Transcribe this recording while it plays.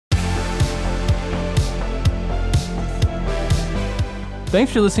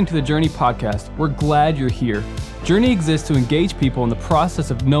Thanks for listening to the Journey podcast. We're glad you're here. Journey exists to engage people in the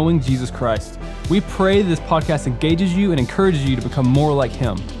process of knowing Jesus Christ. We pray that this podcast engages you and encourages you to become more like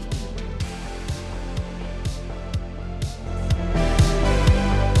Him.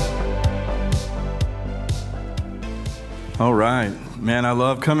 All right. Man, I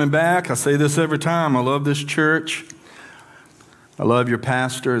love coming back. I say this every time. I love this church. I love your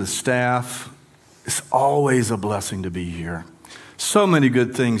pastor, the staff. It's always a blessing to be here. So many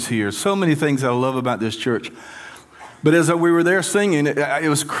good things here. So many things I love about this church. But as we were there singing, it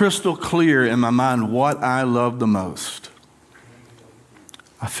was crystal clear in my mind what I love the most.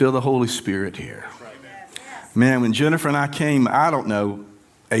 I feel the Holy Spirit here. Man, when Jennifer and I came, I don't know,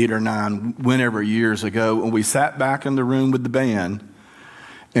 8 or 9, whenever years ago, and we sat back in the room with the band,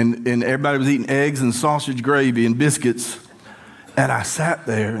 and everybody was eating eggs and sausage gravy and biscuits, and I sat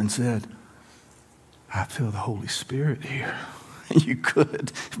there and said, I feel the Holy Spirit here. And you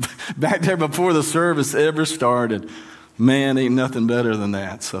could. Back there before the service ever started. Man, ain't nothing better than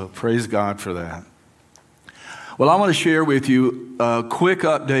that, so praise God for that. Well, I want to share with you a quick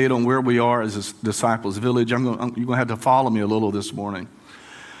update on where we are as a Disciples Village. You're going to have to follow me a little this morning.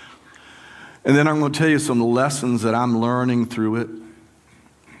 And then I'm going to tell you some lessons that I'm learning through it,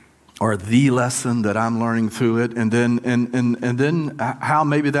 or the lesson that I'm learning through it, and then how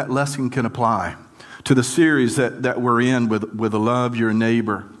maybe that lesson can apply to the series that we're in with Love Your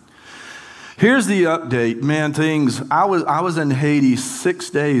Neighbor. Here's the update, man. I was in Haiti 6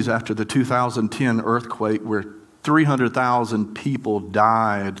 days after the 2010 earthquake, where 300,000 people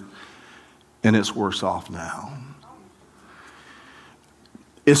died, and it's worse off now.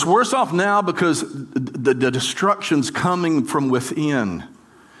 It's worse off now because the destruction's coming from within.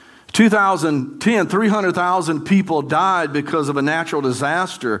 2010, 300,000 people died because of a natural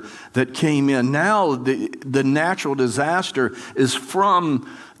disaster that came in. Now the natural disaster is from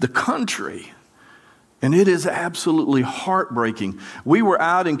the country. And it is absolutely heartbreaking. We were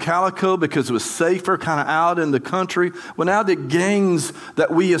out in Calico because it was safer, kind of out in the country. Well, now the gangs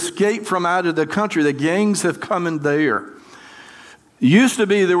that we escaped from out of the country, the gangs have come in there. Used to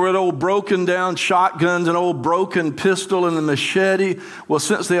be there were old broken down shotguns, an old broken pistol and a machete. Well,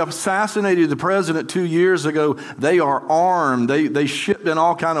 since they assassinated the president 2 years ago, they are armed. They shipped in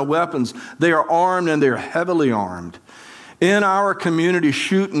all kind of weapons. They are armed and they're heavily armed. In our community,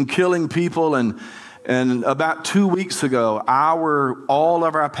 shooting, killing people, and about 2 weeks ago, all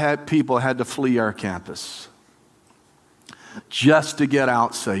of our people had to flee our campus just to get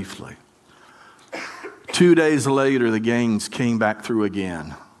out safely. 2 days later, the gangs came back through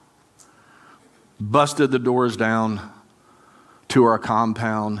again, busted the doors down to our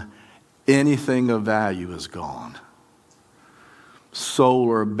compound. Anything of value is gone.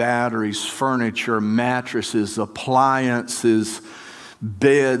 Solar, batteries, furniture, mattresses, appliances,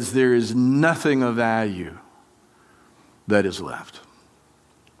 beds. There is nothing of value that is left.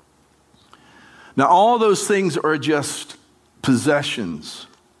 Now, all those things are just possessions.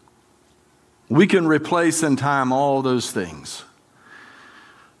 We can replace in time all those things.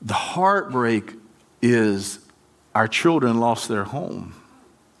 The heartbreak is our children lost their home.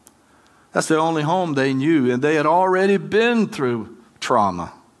 That's the only home they knew, and they had already been through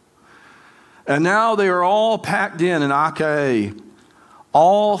trauma. And now they are all packed in Akae.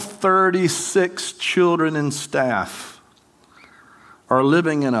 All 36 children and staff are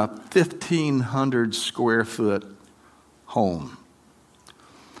living in a 1,500 square foot home.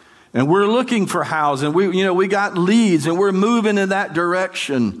 And we're looking for housing. We got leads and we're moving in that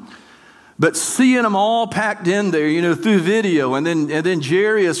direction. But seeing them all packed in there, through video, and then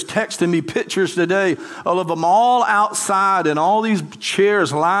Jerry is texting me pictures today of them all outside and all these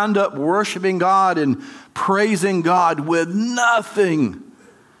chairs lined up worshiping God and praising God with nothing,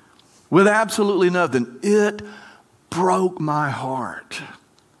 with absolutely nothing. It broke my heart.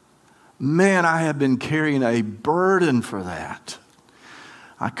 Man, I have been carrying a burden for that.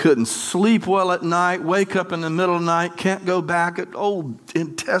 I couldn't sleep well at night, wake up in the middle of the night, can't go back at old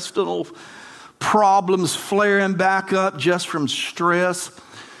intestinal problems flaring back up just from stress.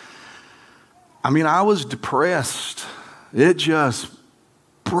 I was depressed. It just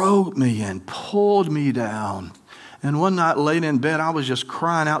broke me and pulled me down. And one night laying in bed, I was just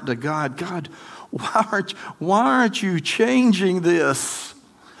crying out to God, God, why aren't you changing this?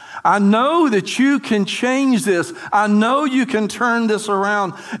 I know that you can change this. I know you can turn this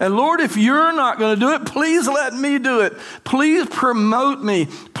around. And Lord, if you're not going to do it, please let me do it. Please promote me.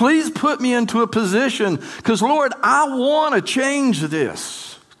 Please put me into a position. Because Lord, I want to change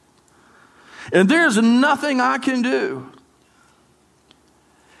this. And there's nothing I can do.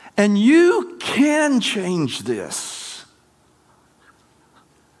 And you can change this.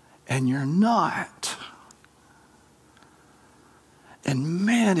 and you're not. And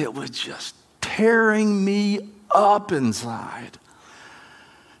man, it was just tearing me up inside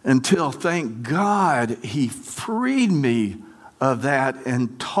until, thank God, he freed me of that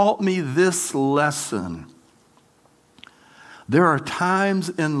and taught me this lesson. There are times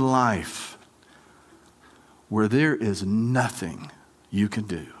in life where there is nothing you can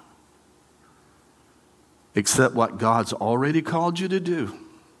do except what God's already called you to do.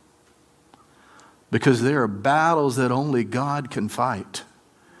 Because there are battles that only God can fight.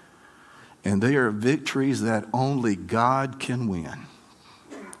 And they are victories that only God can win.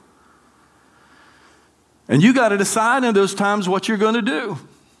 And you got to decide in those times what you're going to do.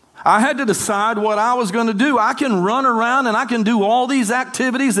 I had to decide what I was going to do. I can run around and I can do all these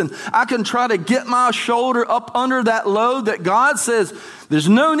activities and I can try to get my shoulder up under that load that God says there's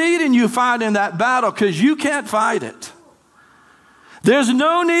no need in you fighting that battle because you can't fight it. There's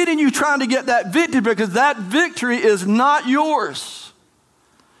no need in you trying to get that victory because that victory is not yours.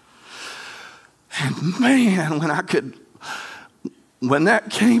 And man, when that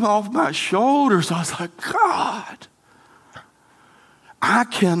came off my shoulders, I was like, God, I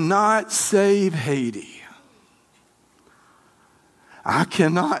cannot save Haiti. I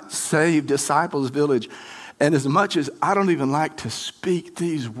cannot save Disciples Village. And as much as I don't even like to speak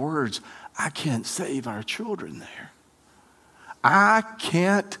these words, I can't save our children there. I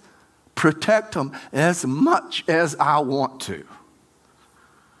can't protect them as much as I want to.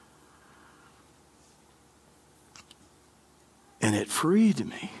 And it freed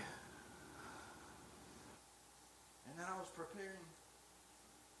me. And then I was preparing.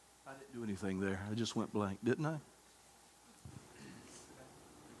 I didn't do anything there. I just went blank, didn't I?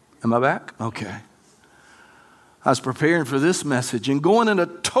 Am I back? Okay. I was preparing for this message and going in a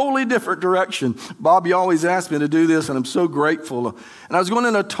totally different direction. Bobby always asked me to do this, and I'm so grateful. And I was going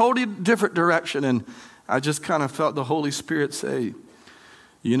in a totally different direction, and I just kind of felt the Holy Spirit say,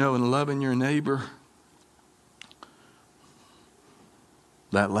 you know, in loving your neighbor,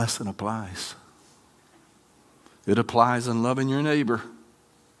 that lesson applies. It applies in loving your neighbor.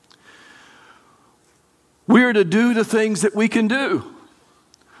 We're to do the things that we can do.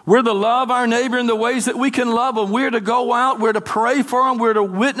 We're to love our neighbor in the ways that we can love them. We're to go out. We're to pray for them. We're to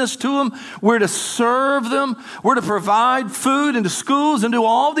witness to them. We're to serve them. We're to provide food into schools and do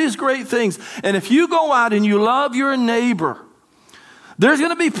all these great things. And if you go out and you love your neighbor, there's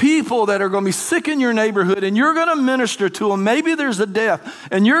going to be people that are going to be sick in your neighborhood and you're going to minister to them. Maybe there's a death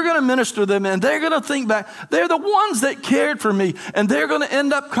and you're going to minister to them and they're going to think back, they're the ones that cared for me and they're going to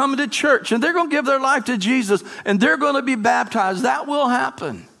end up coming to church and they're going to give their life to Jesus and they're going to be baptized. That will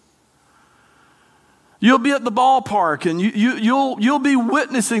happen. You'll be at the ballpark and you'll be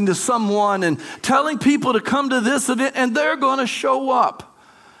witnessing to someone and telling people to come to this event and they're going to show up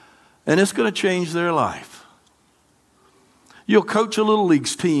and it's going to change their life. You'll coach a little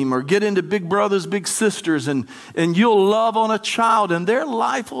leagues team or get into big brothers, big sisters and you'll love on a child and their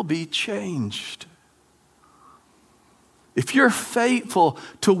life will be changed. If you're faithful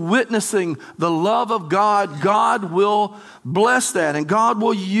to witnessing the love of God, God will bless that and God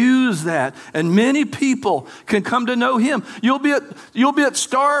will use that. And many people can come to know Him. You'll be at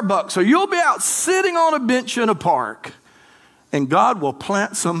Starbucks or you'll be out sitting on a bench in a park and God will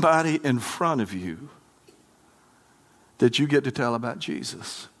plant somebody in front of you that you get to tell about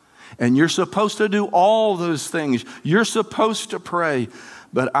Jesus. And you're supposed to do all those things. You're supposed to pray.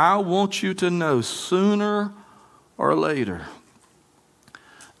 But I want you to know sooner or later,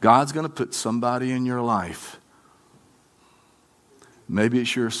 God's going to put somebody in your life. Maybe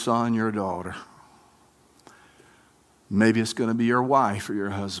it's your son, your daughter. Maybe it's going to be your wife or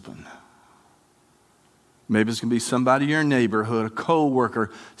your husband. Maybe it's going to be somebody in your neighborhood, a co-worker,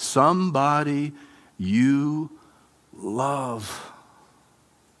 somebody you love.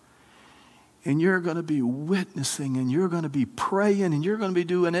 And you're going to be witnessing and you're going to be praying and you're going to be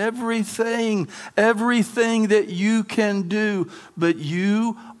doing everything that you can do. But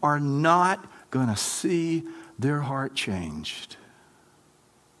you are not going to see their heart changed.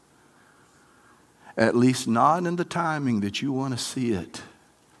 At least not in the timing that you want to see it.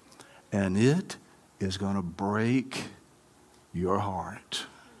 And it is going to break your heart.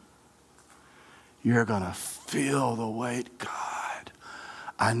 You're going to feel the weight. God,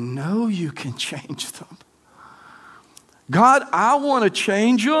 I know you can change them. God, I want to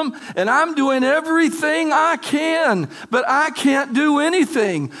change them, and I'm doing everything I can, but I can't do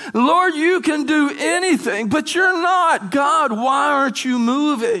anything. Lord, you can do anything, but you're not. God, why aren't you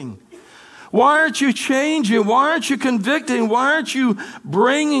moving? Why aren't you changing? Why aren't you convicting? Why aren't you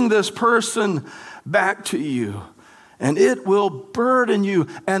bringing this person back to you? And it will burden you.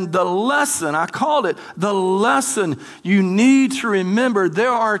 And the lesson, I called it, the lesson you need to remember,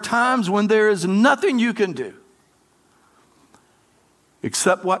 there are times when there is nothing you can do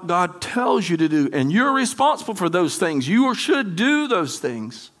except what God tells you to do. And you're responsible for those things. You or should do those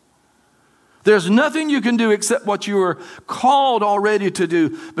things. There's nothing you can do except what you are called already to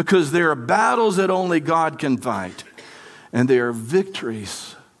do, because there are battles that only God can fight. And there are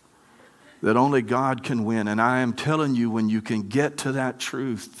victories that only God can win. And I am telling you, when you can get to that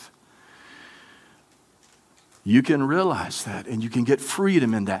truth, you can realize that and you can get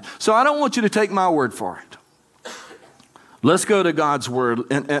freedom in that. So I don't want you to take my word for it. Let's go to God's word.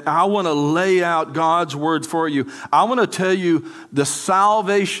 And I want to lay out God's word for you. I want to tell you the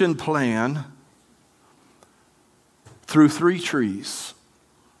salvation plan through 3 trees.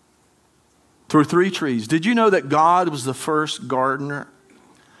 Through 3 trees. Did you know that God was the first gardener?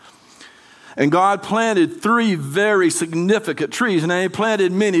 And God planted 3 very significant trees. And He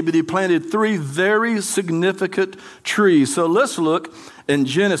planted many, but He planted 3 very significant trees. So let's look in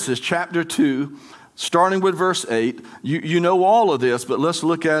Genesis chapter 2, starting with verse 8. You know all of this, but let's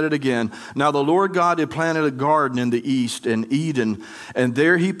look at it again. Now the Lord God had planted a garden in the east, in Eden, and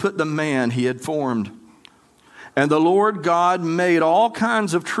there He put the man He had formed. And the Lord God made all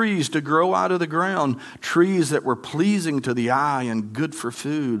kinds of trees to grow out of the ground, trees that were pleasing to the eye and good for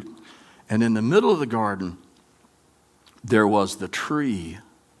food. And in the middle of the garden, there was the tree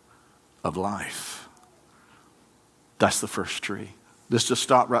of life. That's the first tree. Let's just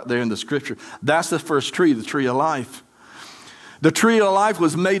stop right there in the scripture. That's the first tree, the tree of life. The tree of life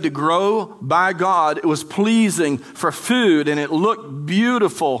was made to grow by God. It was pleasing for food, and it looked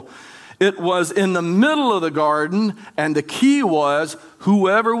beautiful. It was in the middle of the garden, and the key was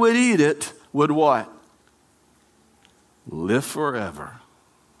whoever would eat it would what? Live forever.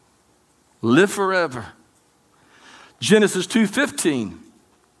 Live forever. Genesis 2:15.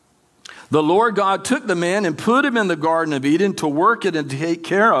 The Lord God took the man and put him in the Garden of Eden to work it and to take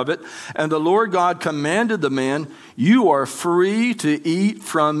care of it. And the Lord God commanded the man, you are free to eat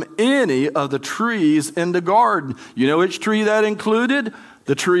from any of the trees in the garden. You know which tree that included?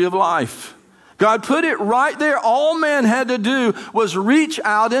 The tree of life. God put it right there. All man had to do was reach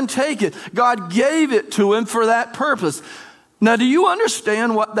out and take it. God gave it to him for that purpose. Now, do you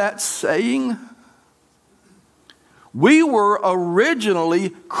understand what that's saying? We were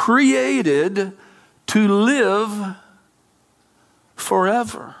originally created to live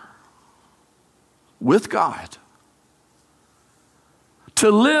forever with God. To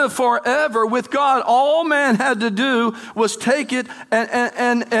live forever with God. All man had to do was take it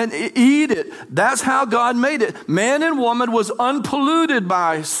and eat it. That's how God made it. Man and woman was unpolluted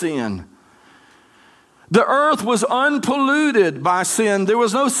by sin. The earth was unpolluted by sin. There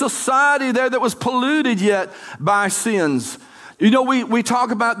was no society there that was polluted yet by sins. You know, we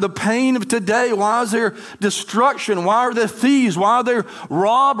talk about the pain of today. Why is there destruction? Why are there thieves? Why are there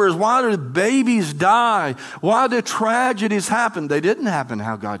robbers? Why do babies die? Why do tragedies happen? They didn't happen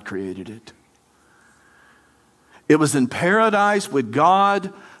how God created it. It was in paradise with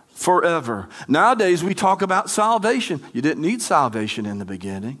God forever. Nowadays, we talk about salvation. You didn't need salvation in the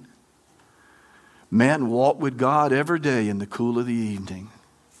beginning. Man walked with God every day in the cool of the evening.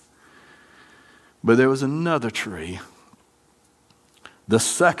 But there was another tree. The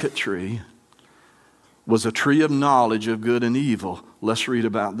second tree was a tree of knowledge of good and evil. Let's read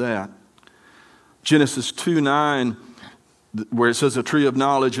about that. Genesis 2:9, where it says a tree of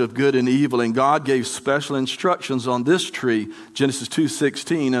knowledge of good and evil. And God gave special instructions on this tree. Genesis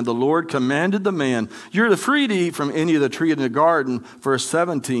 2:16, and the Lord commanded the man, you're free to eat from any of the tree in the garden. Verse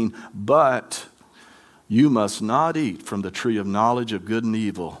 17, but you must not eat from the tree of knowledge of good and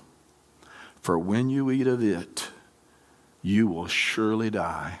evil, for when you eat of it, you will surely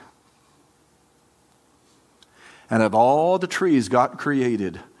die. And of all the trees God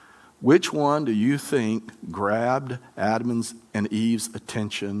created, which one do you think grabbed Adam's and Eve's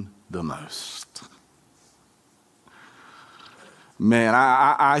attention the most? Man,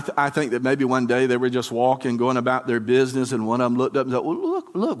 I think that maybe one day they were just walking, going about their business, and one of them looked up and said, well,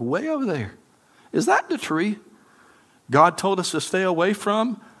 look, way over there. Is that the tree God told us to stay away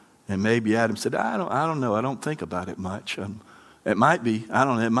from? And maybe Adam said, I don't know. I don't think about it much. It might be. I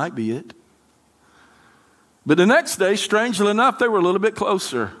don't know. It might be it. But the next day, strangely enough, they were a little bit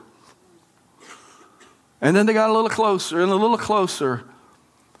closer. And then they got a little closer and a little closer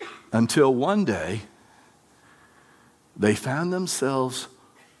until one day they found themselves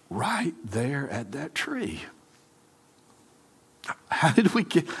right there at that tree. How did we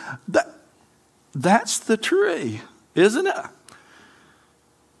get that? That's the tree, isn't it?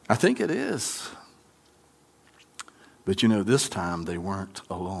 I think it is. But this time they weren't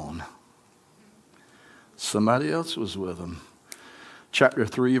alone. Somebody else was with them. Chapter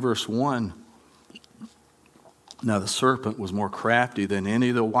 3, verse 1. Now the serpent was more crafty than any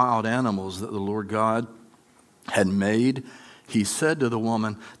of the wild animals that the Lord God had made. He said to the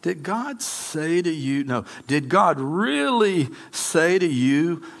woman, did God really say to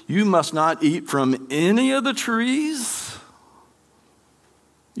you, you must not eat from any of the trees?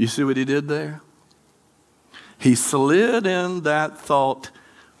 You see what he did there? He slid in that thought,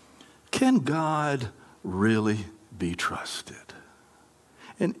 can God really be trusted?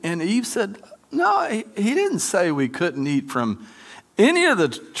 And Eve said, no, he didn't say we couldn't eat from any of the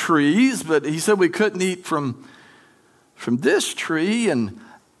trees, but he said we couldn't eat from this tree, and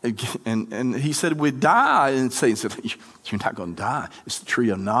he said we'd die. And Satan said, you're not going to die. It's the tree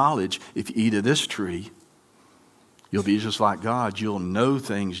of knowledge. If you eat of this tree, you'll be just like God. You'll know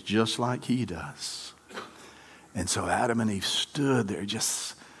things just like he does. And so Adam and Eve stood there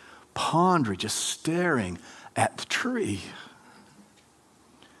just pondering, just staring at the tree,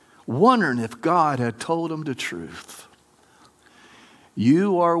 wondering if God had told them the truth.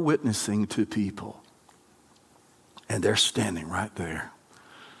 You are witnessing to people, and they're standing right there.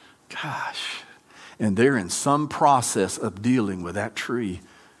 Gosh. And they're in some process of dealing with that tree.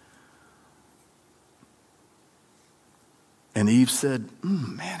 And Eve said,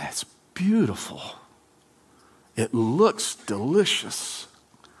 man, that's beautiful. It looks delicious.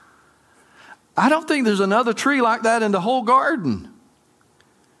 I don't think there's another tree like that in the whole garden.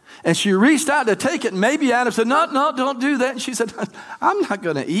 And she reached out to take it, and maybe Adam said, no, don't do that. And she said, I'm not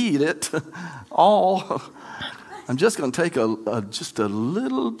going to eat it all. I'm just going to take just a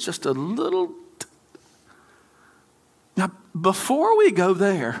little. Now, before we go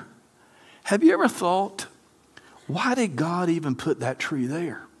there, have you ever thought, why did God even put that tree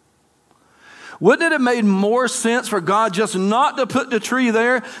there? Wouldn't it have made more sense for God just not to put the tree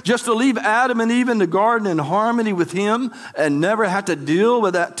there, just to leave Adam and Eve in the garden in harmony with him and never have to deal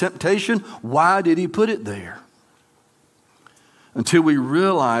with that temptation? Why did he put it there? Until we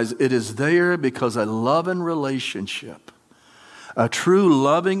realize it is there because a loving relationship, a true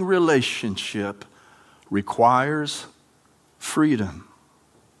loving relationship, requires freedom.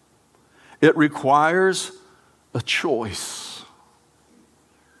 It requires a choice.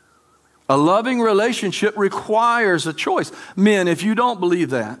 A loving relationship requires a choice. Men, if you don't believe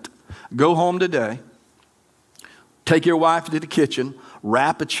that, go home today, take your wife to the kitchen,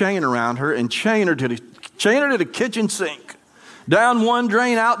 wrap a chain around her, and chain her to the kitchen sink. Down one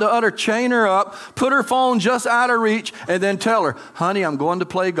drain, out the other, chain her up, put her phone just out of reach, and then tell her, honey, I'm going to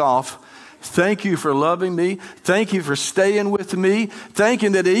play golf. Thank you for loving me. Thank you for staying with me.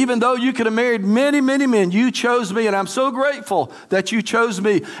 Thanking that even though you could have married many, many men, you chose me, and I'm so grateful that you chose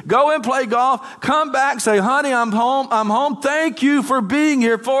me. Go and play golf. Come back, say, honey, I'm home. I'm home. Thank you for being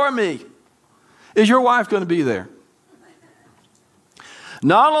here for me. Is your wife going to be there?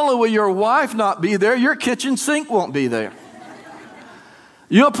 Not only will your wife not be there, your kitchen sink won't be there.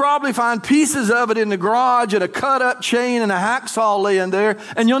 You'll probably find pieces of it in the garage and a cut-up chain and a hacksaw laying there,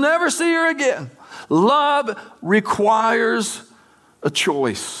 and you'll never see her again. Love requires a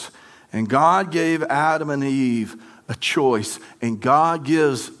choice. And God gave Adam and Eve a choice. And God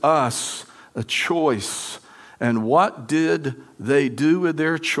gives us a choice. And what did they do with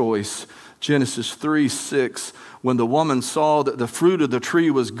their choice? Genesis 3:6. When the woman saw that the fruit of the tree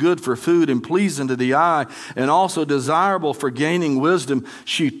was good for food and pleasing to the eye and also desirable for gaining wisdom,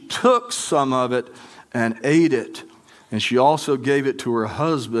 she took some of it and ate it. And she also gave it to her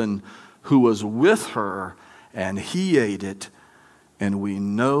husband who was with her, and he ate it. And we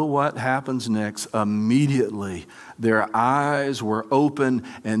know what happens next. Immediately, their eyes were open,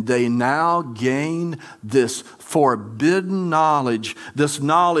 and they now gain this forbidden knowledge, this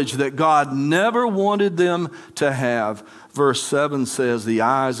knowledge that God never wanted them to have. Verse 7 says, the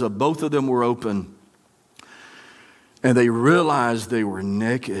eyes of both of them were open, and they realized they were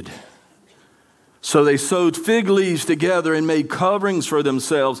naked. So they sewed fig leaves together and made coverings for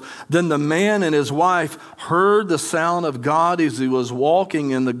themselves. Then the man and his wife heard the sound of God as he was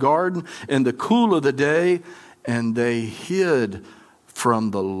walking in the garden in the cool of the day, and they hid from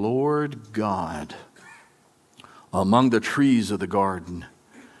the Lord God among the trees of the garden.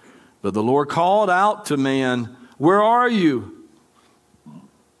 But the Lord called out to man, where are you?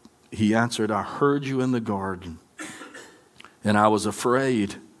 He answered, I heard you in the garden, and I was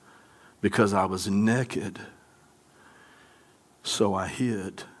afraid, because I was naked, so I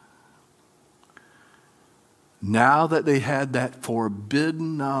hid. Now that they had that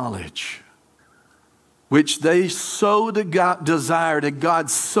forbidden knowledge, which they so desired, that God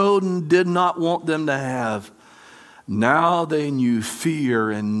so did not want them to have, Now they knew fear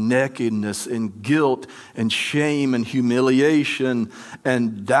and nakedness and guilt and shame and humiliation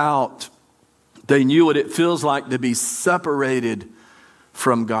and doubt. They knew what it feels like to be separated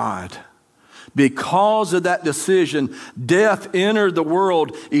from God. Because of that decision, death entered the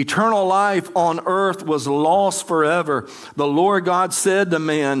world. Eternal life on earth was lost forever. The Lord God said to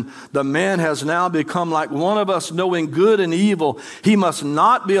man, the man has now become like one of us, knowing good and evil. He must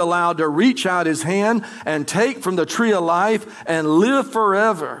not be allowed to reach out his hand and take from the tree of life and live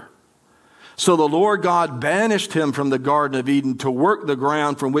forever. So the Lord God banished him from the Garden of Eden to work the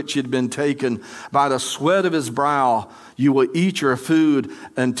ground from which he had been taken. By the sweat of his brow you will eat your food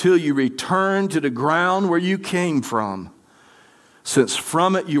until you return to the ground where you came from. Since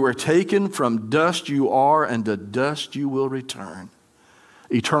from it you were taken, from dust you are, and to dust you will return.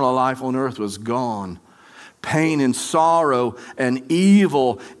 Eternal life on earth was gone. Pain and sorrow and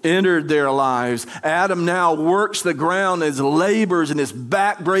evil entered their lives. Adam now works the ground as labors in his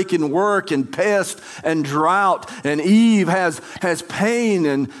back-breaking work and pest and drought. And Eve has pain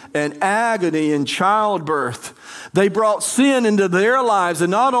and agony in childbirth. They brought sin into their lives,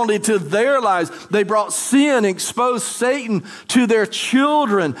 and not only to their lives, they brought sin and exposed Satan to their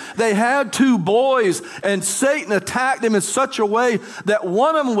children. They had 2 boys, and Satan attacked them in such a way that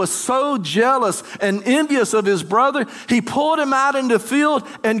one of them was so jealous and envious of his brother, he pulled him out in the field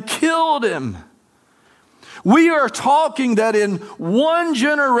and killed him. We are talking that in one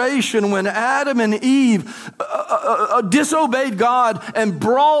generation, when Adam and Eve disobeyed God and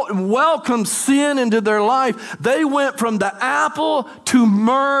brought and welcomed sin into their life, they went from the apple to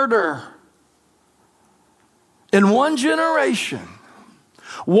murder. In one generation,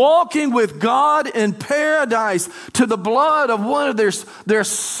 walking with God in paradise to the blood of one of their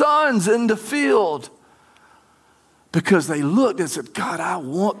sons in the field. Because they looked and said, God, I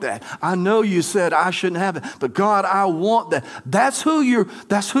want that. I know you said I shouldn't have it, but God, I want that. That's who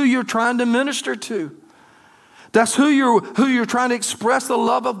you're trying to minister to. That's who you're trying to express the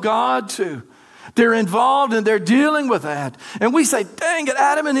love of God to. They're involved and they're dealing with that. And we say, dang it,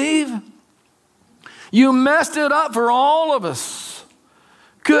 Adam and Eve, you messed it up for all of us.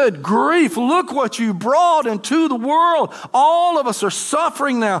 Good grief, look what you brought into the world. All of us are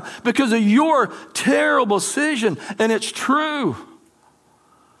suffering now because of your terrible decision. And it's true.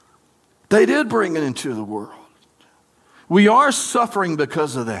 They did bring it into the world. We are suffering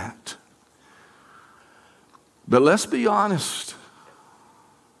because of that. But let's be honest.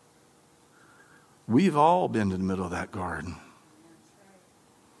 We've all been in the middle of that garden.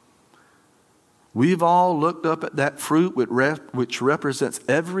 We've all looked up at that fruit which represents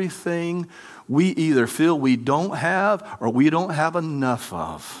everything we either feel we don't have or we don't have enough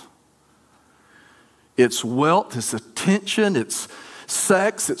of. It's wealth, it's attention, it's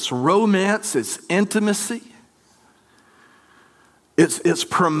sex, it's romance, it's intimacy, it's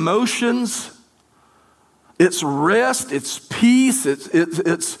promotions, it's rest, it's peace,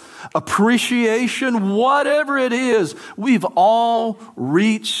 it's appreciation, whatever it is, we've all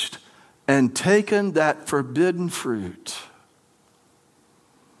reached and taken that forbidden fruit.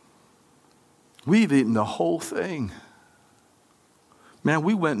 We've eaten the whole thing. Man,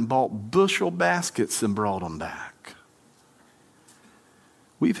 we went and bought bushel baskets and brought them back.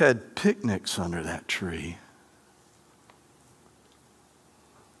 We've had picnics under that tree.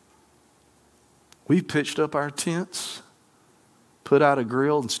 We've pitched up our tents, put out a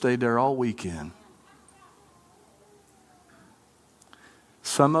grill, and stayed there all weekend.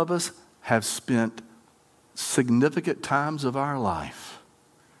 Some of us have spent significant times of our life.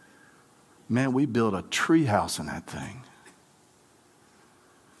 Man, we built a tree house in that thing.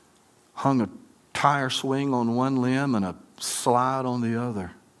 Hung a tire swing on one limb and a slide on the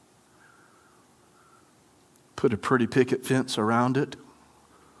other. Put a pretty picket fence around it.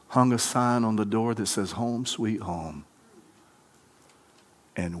 Hung a sign on the door that says, "Home, sweet home."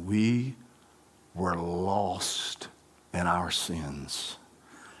 And we were lost in our sins.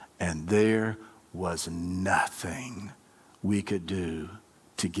 And there was nothing we could do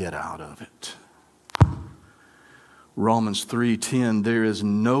to get out of it. Romans 3:10, there is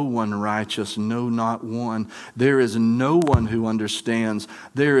no one righteous, no, not one. There is no one who understands.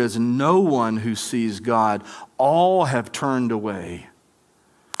 There is no one who sees God. All have turned away.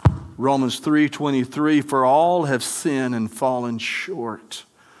 Romans 3:23, for all have sinned and fallen short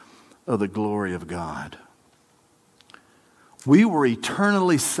of the glory of God. We were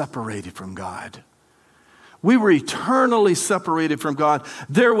eternally separated from God. We were eternally separated from God.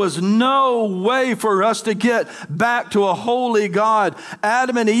 There was no way for us to get back to a holy God.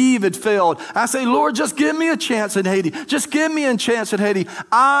 Adam and Eve had failed. I say, Lord, just give me a chance in Haiti. Just give me a chance in Haiti.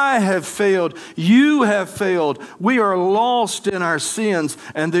 I have failed. You have failed. We are lost in our sins,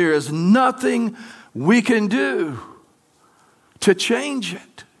 and there is nothing we can do to change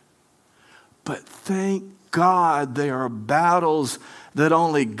it. But thank God there are battles that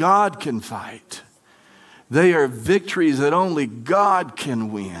only God can fight. They are victories that only God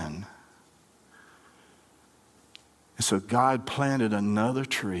can win. And so God planted another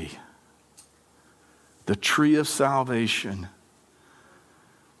tree, the tree of salvation.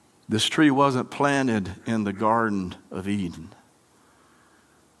 This tree wasn't planted in the Garden of Eden.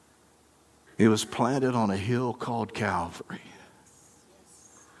 It was planted on a hill called Calvary.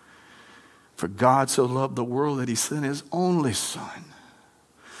 For God so loved the world that he sent his only Son.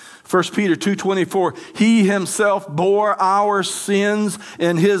 1 Peter 2:24, he himself bore our sins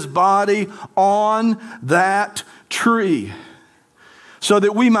in his body on that tree, so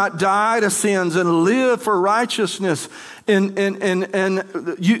that we might die to sins and live for righteousness.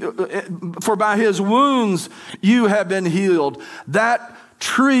 For by his wounds you have been healed. That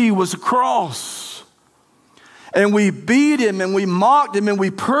tree was a cross. And we beat him and we mocked him and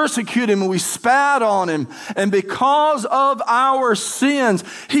we persecuted him and we spat on him. And because of our sins,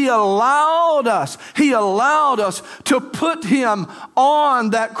 he allowed us to put him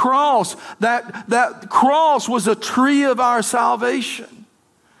on that cross. That cross was a tree of our salvation.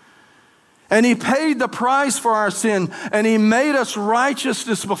 And he paid the price for our sin, and he made us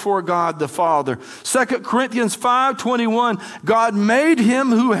righteousness before God the Father. 2 Corinthians 5:21, God made him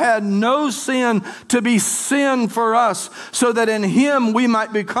who had no sin to be sin for us, so that in him we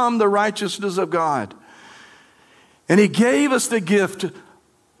might become the righteousness of God. And he gave us the gift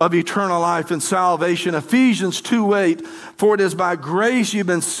of eternal life and salvation. Ephesians 2:8, for it is by grace you've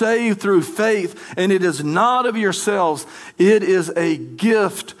been saved through faith, and it is not of yourselves. It is a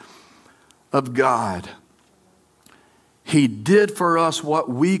gift of God. He did for us what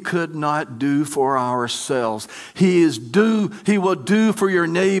we could not do for ourselves. He will do for your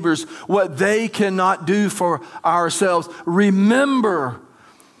neighbors what they cannot do for ourselves. Remember,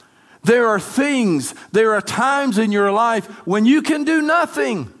 there are times in your life when you can do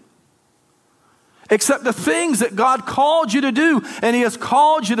nothing except the things that God called you to do. And he has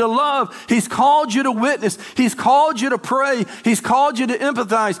called you to love. He's called you to witness. He's called you to pray. He's called you to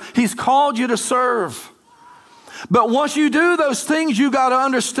empathize. He's called you to serve. But once you do those things, you got to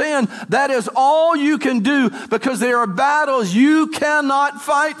understand that is all you can do, because there are battles you cannot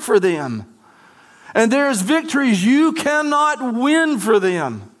fight for them. And there's victories you cannot win for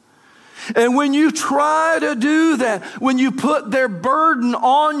them. And when you try to do that, when you put their burden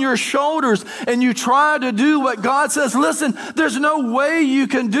on your shoulders and you try to do what God says, listen, there's no way you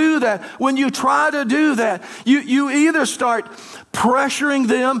can do that. When you try to do that, you either start pressuring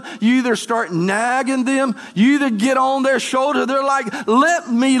them, you either start nagging them, you either get on their shoulder. They're like,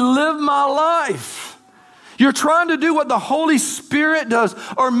 let me live my life. You're trying to do what the Holy Spirit does.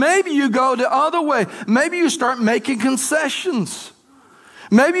 Or maybe you go the other way. Maybe you start making concessions.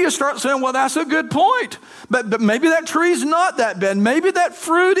 Maybe you start saying, well, that's a good point. But maybe that tree's not that bad. Maybe that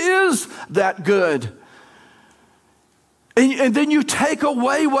fruit is that good. And then you take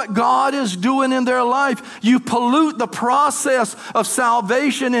away what God is doing in their life. You pollute the process of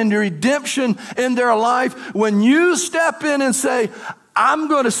salvation and redemption in their life when you step in and say, I'm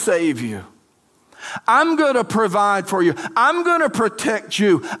going to save you. I'm going to provide for you. I'm going to protect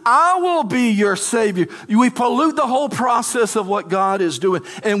you. I will be your Savior. We pollute the whole process of what God is doing,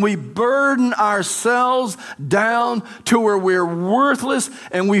 and we burden ourselves down to where we're worthless,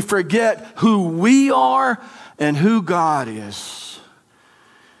 and we forget who we are and who God is.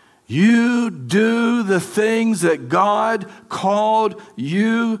 You do the things that God called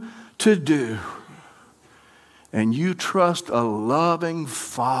you to do, and you trust a loving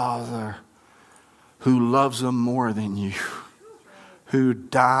Father who loves them more than you, who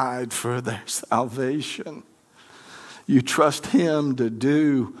died for their salvation. You trust him to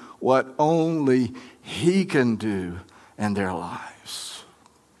do what only he can do in their lives.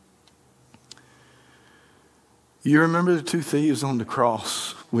 You remember the two thieves on the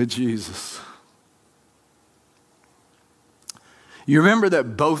cross with Jesus? You remember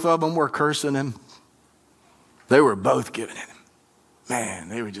that both of them were cursing him? They were both giving him. Man,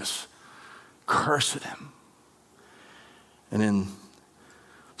 they were just cursing him. And then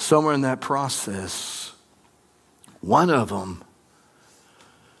somewhere in that process, one of them,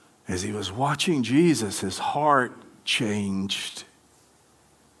 as he was watching Jesus, his heart changed.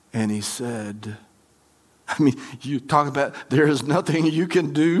 And he said, I mean, you talk about there is nothing you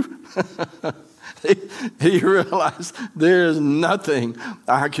can do. He realized there is nothing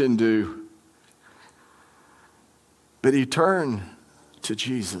I can do. But he turned to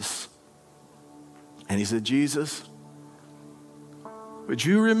Jesus and he said, Jesus, would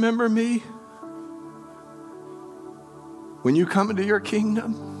you remember me when you come into your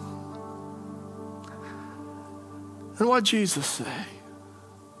kingdom? And what did Jesus say?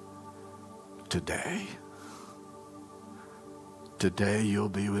 Today you'll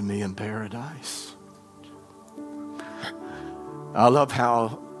be with me in paradise. I love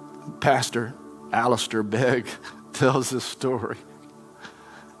how Pastor Alistair Begg tells this story.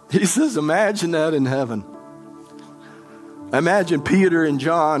 He says, imagine that in heaven. Imagine Peter and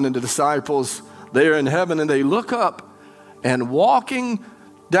John and the disciples there in heaven, and they look up, and walking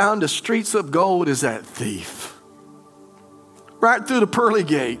down the streets of gold is that thief. Right through the pearly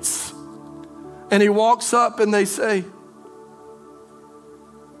gates. And he walks up and they say,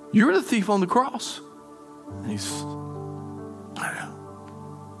 you're the thief on the cross. And he's, I know.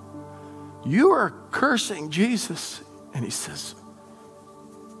 You are cursing Jesus. And he says,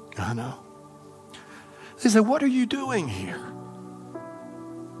 I know. They said, what are you doing here?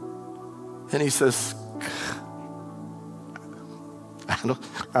 And he says, I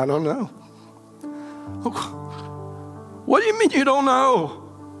don't know. What do you mean you don't know?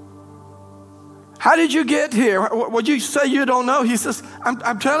 How did you get here? Would you say you don't know? He says,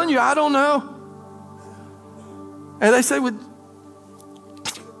 I'm telling you, I don't know. And they say, well,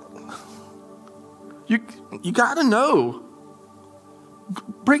 you got to know.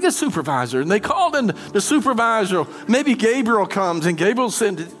 Bring a supervisor. And they called in the supervisor. Maybe Gabriel comes, and Gabriel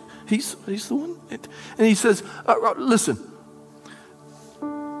said, he's the one. And he says, listen,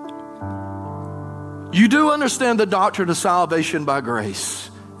 you do understand the doctrine of salvation by grace.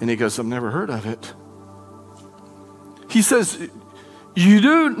 And he goes, I've never heard of it. He says, you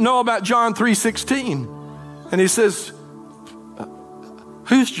do know about John 3:16. And he says,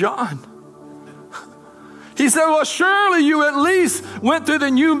 who's John? He said, well, surely you at least went through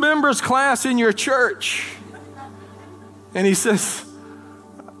the new members class in your church. And he says,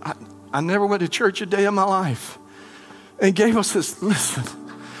 I never went to church a day in my life. And Gabriel says, listen,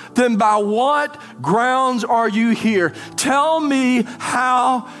 then by what grounds are you here? Tell me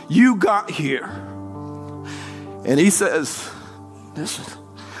how you got here. And he says, listen,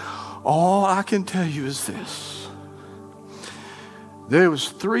 all I can tell you is this. There was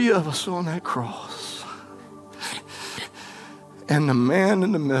 3 of us on that cross. And the man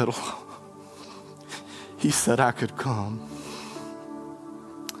in the middle, he said I could come.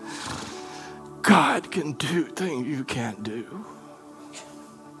 God can do things you can't do.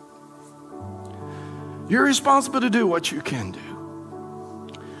 You're responsible to do what you can do.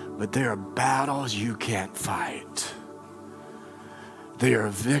 But there are battles you can't fight. There are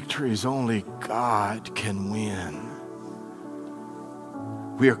victories only God can win.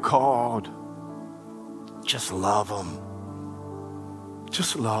 We are called, just love them.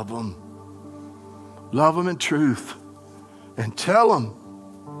 Just love them. Love them in truth. And tell them.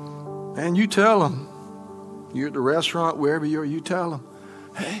 And you tell them. You're at the restaurant, wherever you are, you tell them,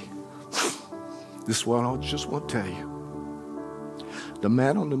 hey, this is what I just want to tell you. The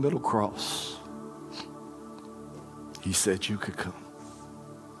man on the middle cross, he said you could come.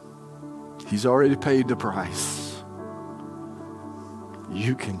 He's already paid the price.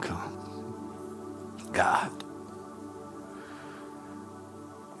 You can come. God,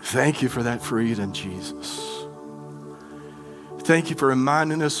 thank you for that freedom, Jesus. Thank you for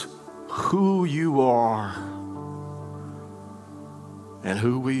reminding us who you are and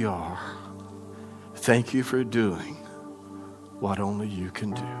who we are. Thank you for doing what only you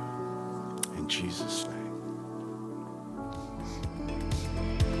can do. In Jesus' name.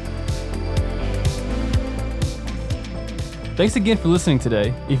 Thanks again for listening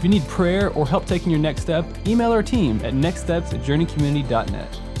today. If you need prayer or help taking your next step, email our team at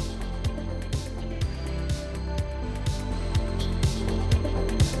nextsteps@journeycommunity.net.